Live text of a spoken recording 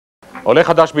עולה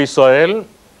חדש בישראל,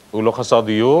 הוא לא חסר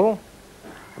דיור,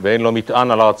 ואין לו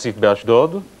מטען על הרציף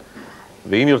באשדוד,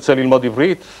 ואם ירצה ללמוד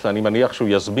עברית, אני מניח שהוא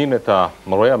יזמין את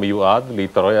המורה המיועד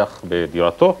להתארח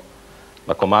בדירתו,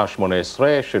 בקומה ה-18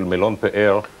 של מלון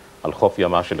פאר על חוף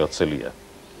ימה של הרצליה.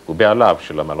 הוא בעליו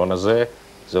של המלון הזה,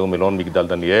 זהו מלון מגדל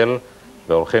דניאל,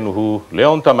 ואורחנו הוא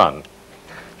ליאון תמן.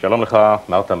 שלום לך,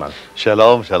 מר תמן.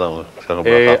 שלום, שלום, שלום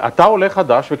ברכה. אתה עולה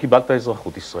חדש וקיבלת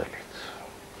אזרחות ישראלית.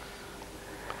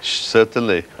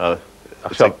 Certainly.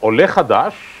 עכשיו, עולה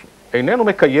חדש איננו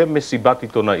מקיים מסיבת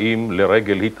עיתונאים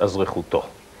לרגל התאזרחותו.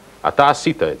 אתה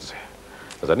עשית את זה.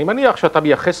 אז אני מניח שאתה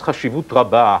מייחס חשיבות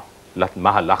רבה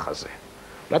למהלך הזה.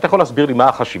 אולי אתה יכול להסביר לי מה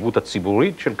החשיבות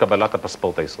הציבורית של קבלת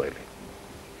הפספורט הישראלי?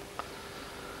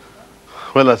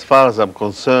 Well, as far as I'm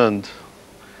concerned,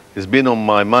 it's been on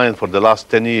my mind for the last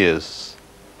 10 years.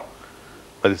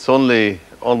 But it's only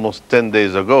almost 10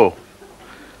 days ago,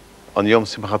 on Yom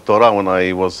Simchat Torah, when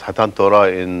I was Hatan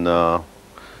Torah in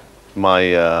my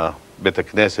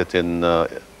לתכנית in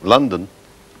London,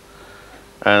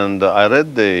 and I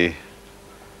read the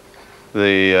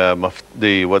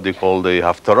what they call the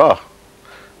haftarah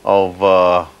of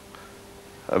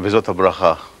Vizot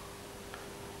HaBracha.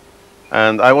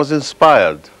 And I was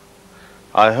inspired.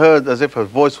 I heard as if a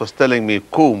voice was telling me,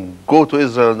 Kum, go to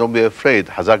Israel and don't be afraid,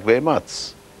 Hazak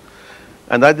ve'ematz.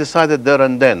 And I decided there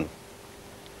and then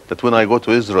that when I go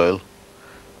to Israel,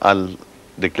 I'll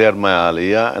declare my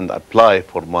aliyah and apply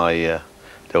for my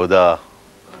תעודה.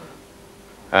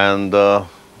 And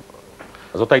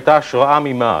זאת הייתה השראה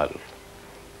ממעל.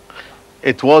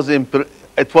 it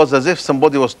was as if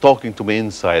somebody was talking to me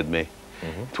inside me.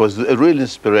 It was a real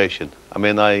inspiration. I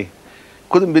mean, I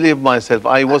couldn't believe myself.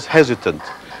 I was hesitant.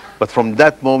 But from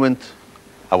that moment,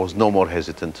 I was no more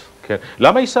hesitant. כן.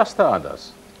 למה היססת עד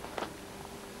אז?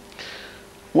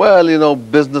 Well, you know,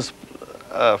 business,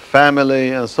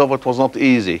 family, and so forth was not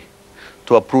easy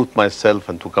to uproot myself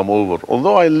and to come over.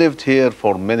 Although I lived here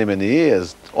for many, many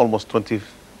years, almost 20,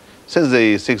 since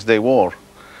the Six-Day War,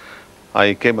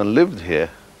 I came and lived here.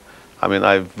 I mean,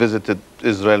 I've visited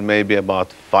Israel maybe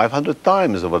about 500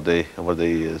 times over the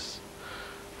years.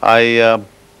 I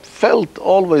felt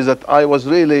always that I was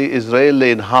really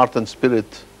Israeli in heart and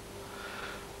spirit.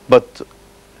 But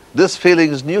this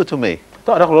feeling is new to me.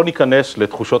 טוב, אנחנו לא ניכנס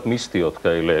לתחושות מיסטיות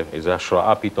כאלה, איזו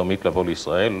השראה פתאומית לבוא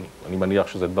לישראל. אני מניח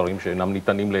שזה דברים שאינם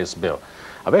ניתנים להסבר.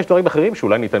 אבל יש דברים אחרים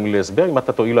שאולי ניתנים להסבר, אם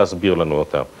אתה תואיל להסביר לנו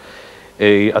אותם.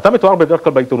 אתה מתואר בדרך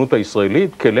כלל בעיתונות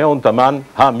הישראלית כליאון תמן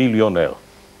המיליונר.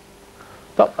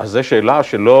 טוב, אז זו שאלה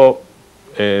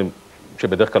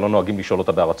שבדרך כלל לא נוהגים לשאול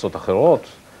אותה בארצות אחרות,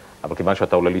 אבל כיוון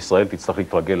שאתה עולה לישראל תצטרך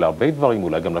להתרגל להרבה דברים,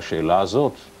 אולי גם לשאלה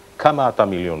הזאת, כמה אתה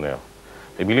מיליונר?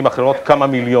 במילים אחרות, כמה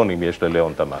מיליונים יש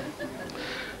לליאון תמן?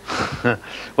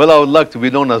 Well, I would like to be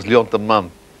known as ליאון תמן,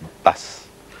 בס.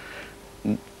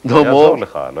 לא יעזור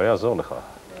לך, לא יעזור לך.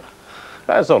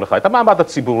 לא יעזור לך. את המעמד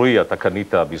הציבורי אתה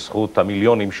קנית בזכות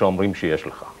המיליונים שאומרים שיש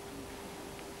לך.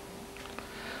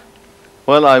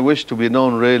 Well, I wish to be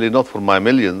known really not for my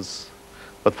millions,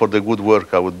 but for the good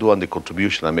work I would do and the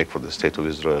contribution I make for the state of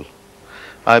Israel.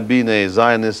 I've been a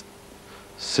Zionist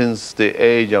since the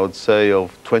age, I would say,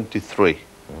 of 23.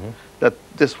 That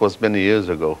this was many years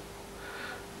ago.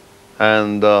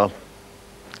 And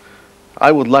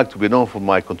I would like to be known for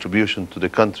my contribution to the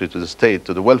country, to the state,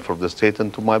 to the welfare of the state,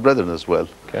 and to my brethren as well.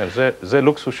 כן, זה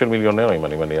לוקסוס של מיליונרים,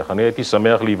 אני מניח. אני הייתי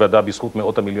שמח להיוודע בזכות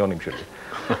מאות המיליונים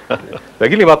שלי.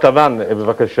 תגיד לי, מר תמן,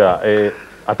 בבקשה,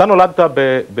 אתה נולדת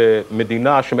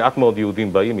במדינה שמעט מאוד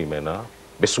יהודים באים ממנה,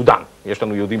 בסודן. יש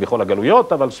לנו יהודים בכל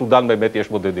הגלויות, אבל סודן באמת יש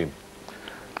בודדים.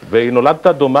 ונולדת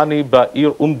דומני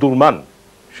בעיר דורמן,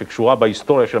 שקשורה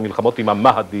בהיסטוריה של המלחמות עם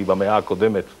המהדי במאה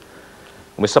הקודמת.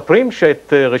 ומספרים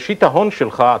שאת ראשית ההון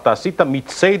שלך אתה עשית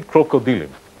מציד קרוקודילים.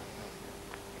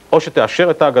 או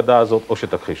שתאשר את ההגדה הזאת, או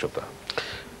שתכחיש אותה.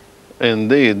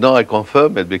 Indeed, no, I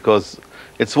confirm it because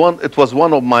it was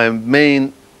one of my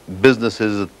main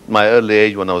businesses at my early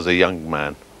age when I was a young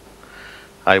man.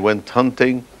 I went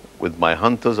hunting with my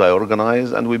hunters, I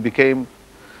organized, and we became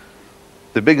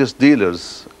the biggest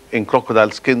dealers in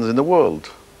crocodile skins in the world.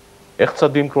 איך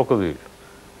צדים קרוקודיל?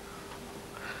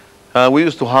 We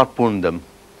used to harpoon them.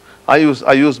 I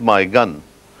used my gun,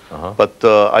 but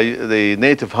the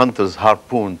native hunters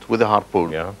harpooned with a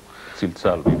harpoon. Yeah,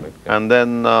 צלצל באמת. And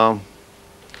then,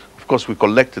 of course, we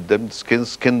collected them,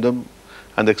 skinned them,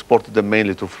 and exported them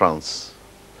mainly to France.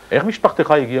 איך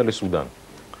משפחתך הגיעה לסודן?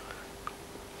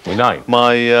 מניין?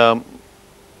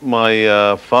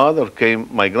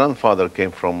 My grandfather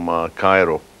came from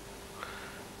Cairo.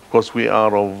 Of course, we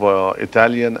are of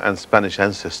Italian and Spanish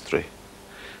ancestry.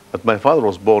 But my father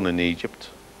was born in Egypt.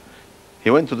 He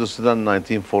went to the Sudan in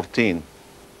 1914.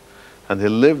 and he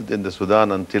lived in the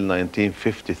Sudan until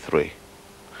 1953.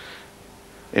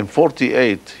 In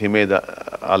 48, he made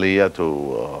Aliyah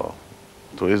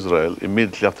to Israel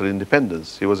immediately after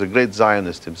independence. He was a great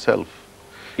Zionist himself.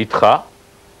 איתך?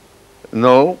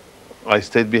 No, I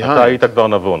stayed behind. אתה היית כבר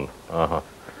נבון.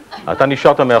 אתה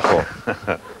נשארת מאחור.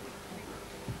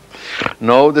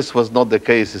 No, this was not the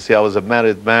case. You see, I was a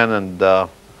married man and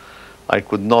I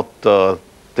could not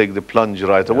take the plunge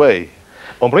right away.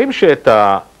 אומרים שאת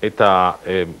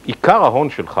עיקר ההון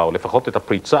שלך, או לפחות את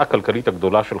הפריצה הכלכלית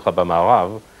הגדולה שלך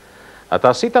במערב, אתה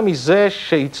עשית מזה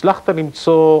שהצלחת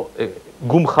למצוא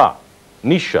גומך,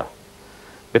 נישה,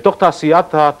 בתוך תעשיית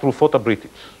התרופות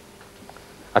הבריטית.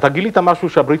 אתה גילית משהו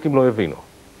שהבריטים לא הבינו.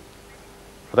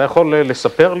 אתה יכול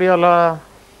לספר לי על ה...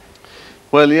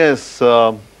 Well, yes,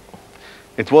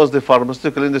 it was the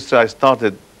pharmaceutical industry I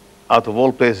started out of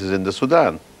all places in the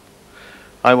Sudan.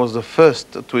 I was the first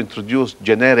to introduce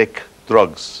generic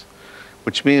drugs,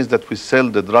 which means that we sell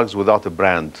the drugs without a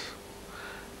brand,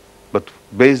 but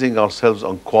basing ourselves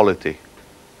on quality.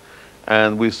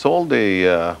 And we sold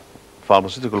the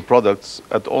pharmaceutical products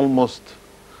at almost,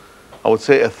 I would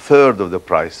say, a third of the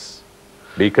price.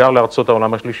 בעיקר לארצות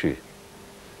העולם השלישי.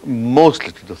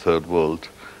 Mostly to the third world.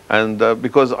 And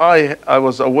because I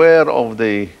was aware of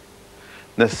the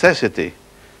necessity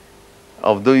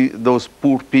of those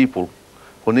poor people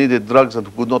who needed drugs and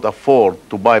who could not afford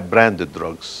to buy branded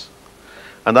drugs.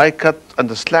 And I cut and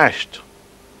slashed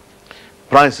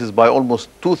prices by almost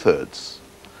 2/3,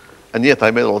 and yet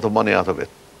I made a lot of money out of it.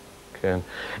 כן.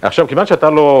 עכשיו, כיוון שאתה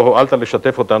לא הועלת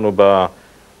לשתף אותנו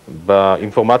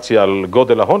באינפורמציה על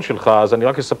גודל ההון שלך, אז אני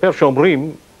רק אספר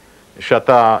שאומרים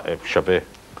שאתה שווה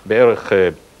בערך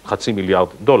 $500 מיליארד,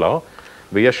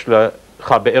 ויש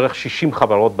לך בערך 60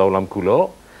 חברות בעולם כולו,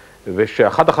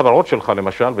 ושאחת החברות שלך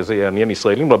למשל, וזה יעניין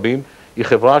ישראלים רבים, היא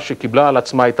חברה שקיבלה על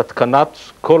עצמה את התקנת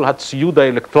כל הציוד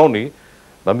האלקטרוני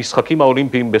במשחקים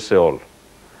האולימפיים בסיאול.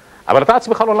 אבל אתה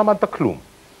עצמך לא למדת כלום,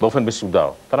 באופן מסודר.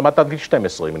 אתה למדת עד גיל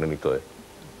 12, אם אני טועה.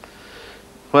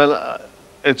 Well,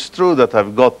 it's true that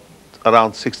I've got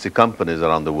around 60 companies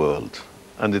around the world.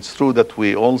 And it's true that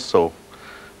we also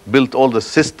built all the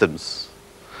systems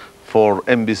for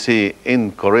NBC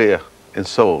in Korea, in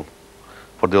Seoul,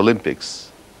 for the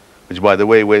Olympics, which, by the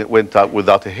way, went out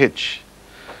without a hitch.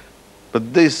 But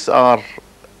these are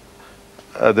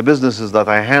the businesses that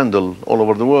I handle all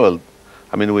over the world.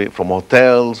 I mean, from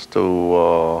hotels to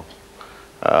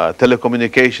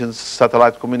telecommunications,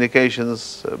 satellite communications,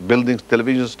 buildings,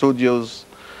 television studios.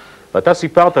 ואתה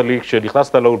סיפרת לי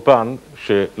כשנכנסת לאולפן,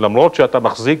 שלמרות שאתה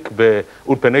מחזיק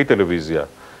באולפני טלוויזיה,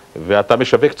 ואתה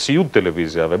משווק ציוד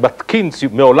טלוויזיה, ומתקין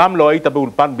ציוד, מעולם לא היית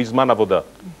באולפן בזמן עבודה.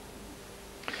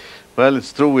 Well,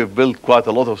 it's true, we've built quite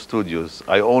a lot of studios.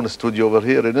 I own a studio over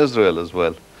here in Israel as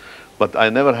well. But I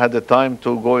never had the time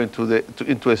to go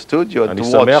into a studio and to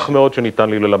watch. אני שמח מאוד שניתן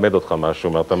לי ללמד אותך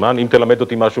משהו, מרתמן. אם תלמד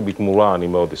אותי משהו בתמורה, אני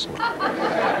מאוד אשמח.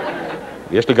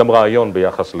 יש לי גם רעיון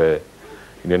ביחס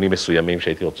לעניינים מסוימים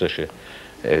שהייתי רוצה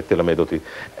שתלמד אותי.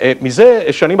 מזה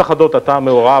שנים אחדות אתה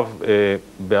מעורב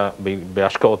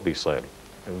בהשקעות בישראל.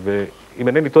 ואם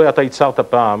אינני טועה, אתה ייצרת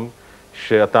פעם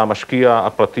שאתה המשקיע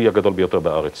הפרטי הגדול ביותר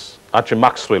בארץ, עד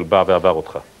שמקסוול בא ועבר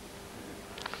אותך.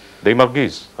 די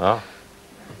מרגיז, אה?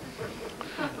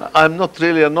 I'm not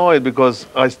really annoyed because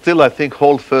I think,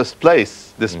 hold first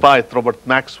place, despite Robert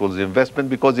Maxwell's investment,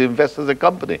 because he invests as a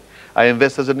company. I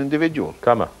invest as an individual.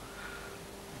 כמה?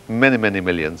 Many, many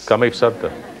millions. כמה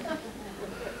הפסדת?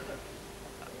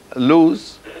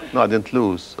 Lose? No, I didn't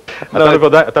lose.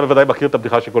 אתה בוודאי מכיר את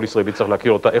הבדיחה שכל ישראלי צריך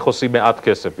להכיר אותה, איך עושים מעט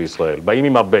כסף בישראל, באים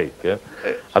עם הרבה, כן?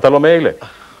 אתה לא מאלה.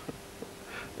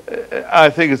 I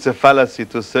think it's a fallacy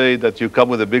to say that you come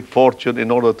with a big fortune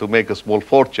in order to make a small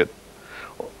fortune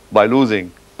by losing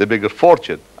the bigger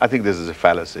fortune. I think this is a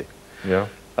fallacy. Yeah.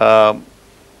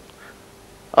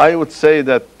 I would say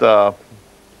that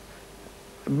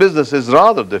business is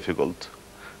rather difficult.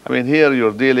 I mean, here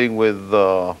you're dealing with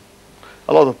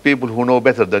a lot of people who know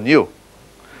better than you,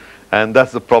 and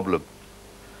that's the problem.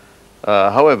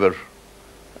 However,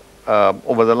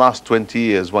 over the last 20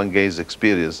 years, one gains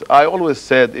experience. I always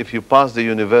said if you pass the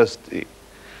university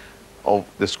of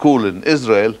the school in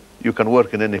Israel, you can work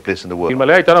in any place in the world.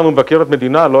 אלמלא הייתה לנו מבקרת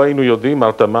מדינה, לא היינו יודעים,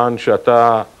 מרתמן,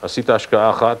 שאתה עשית השקעה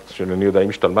אחת, שאני יודע אם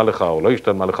השתלמה לך או לא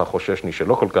השתלמה לך, חוששני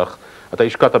שלא כל כך, אתה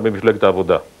השקעת במפלגת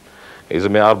העבודה, איזה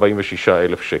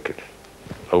 146,000 שקל.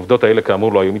 העובדות האלה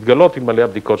כאמור לא היו מתגלות אלמלא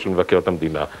הבדיקות של מבקרת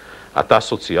המדינה. אתה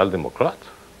סוציאל דמוקרט?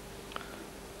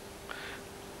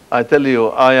 I tell you,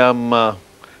 I am,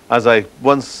 as I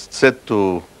once said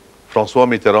to François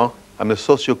Mitterrand, I'm a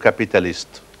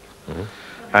socio-capitalist.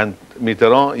 And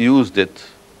Mitterrand used it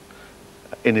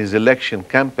in his election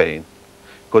campaign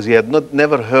because he had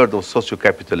never heard of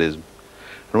socio-capitalism.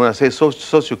 And when I say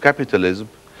socio-capitalism,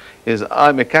 is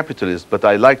I'm a capitalist, but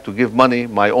I like to give money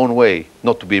my own way,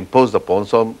 not to be imposed upon,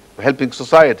 so I'm helping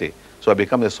society. So I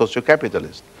become a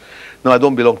socio-capitalist. No, I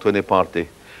don't belong to any party.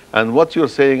 And what you're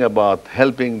saying about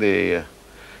helping the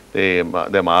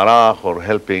Ma'arach or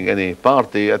helping any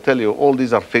party, I tell you, all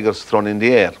these are figures thrown in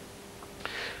the air.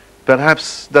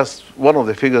 Perhaps that's one of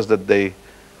the figures that the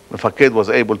Faked was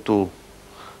able to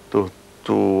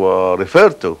refer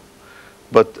to.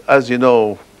 But as you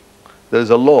know, there is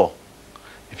a law.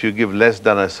 If you give less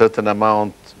than a certain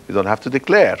amount, you don't have to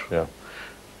declare. Yeah.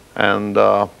 And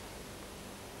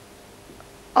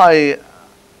I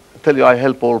tell you, I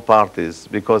help all parties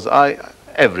because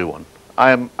everyone.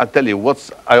 I tell you,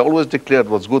 I always declared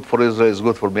what's good for Israel is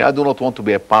good for me. I do not want to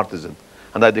be a partisan.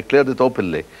 And I declared it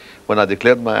openly. When I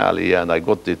declared my aliyah and I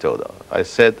got the Torah, I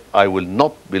said, I will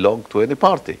not belong to any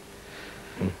party.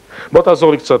 בוא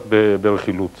תעזור לי קצת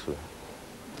ברכילות.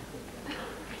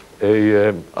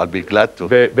 I'll be glad to.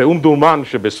 באום דורמן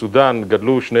שבסודן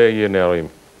גדלו שני נערים.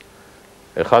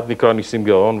 אחד נקרא ניסים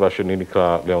גרון והשני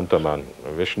נקרא ליאון תמן,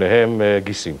 ושניהם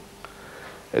גיסים.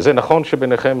 זה נכון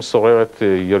שביניכם שוררת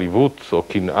יריבות או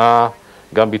קנאה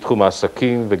גם בתחום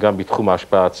העסקים וגם בתחום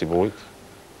ההשפעה הציבורית?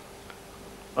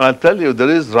 I'll tell you, there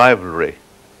is rivalry,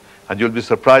 and you'll be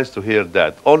surprised to hear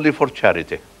that, only for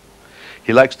charity.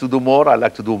 He likes to do more, I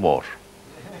like to do more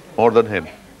than him.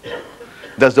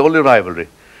 That's the only rivalry.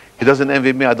 He doesn't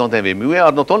envy me, I don't envy him. We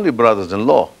are not only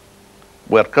brothers-in-law,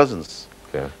 we are cousins.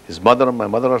 Yeah. His mother and my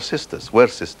mother are sisters, were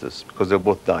sisters, because they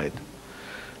both died.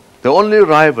 The only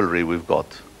rivalry we've got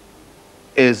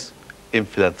is in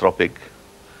philanthropic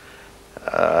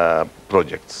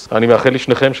projects. אני מאחל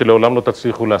לשניכם שלעולם לא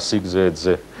תצליחו להשיג זה את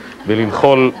זה,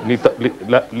 ולנחול,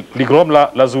 לגרום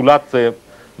לזולת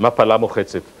מפלה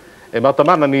מוחצת. מר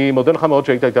תמן, אני מודה לך מאוד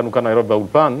שהיית איתנו כאן הערב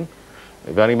באולפן,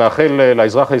 ואני מאחל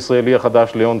לאזרח הישראלי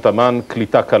החדש, ליאון תמן,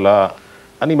 קליטה קלה.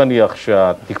 אני מניח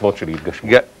שהתקוות שלי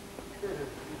יתגשמו.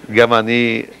 גם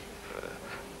אני,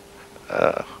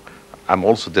 I'm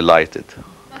also delighted.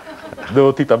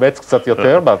 תתאמץ קצת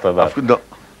יותר, מר תמן.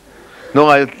 No,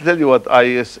 I'll tell you what,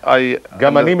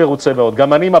 גם אני מרוצה מאוד,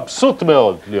 גם אני מבסוט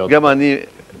מאוד להיות. גם אני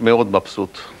מאוד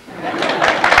מבסוט.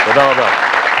 תודה רבה.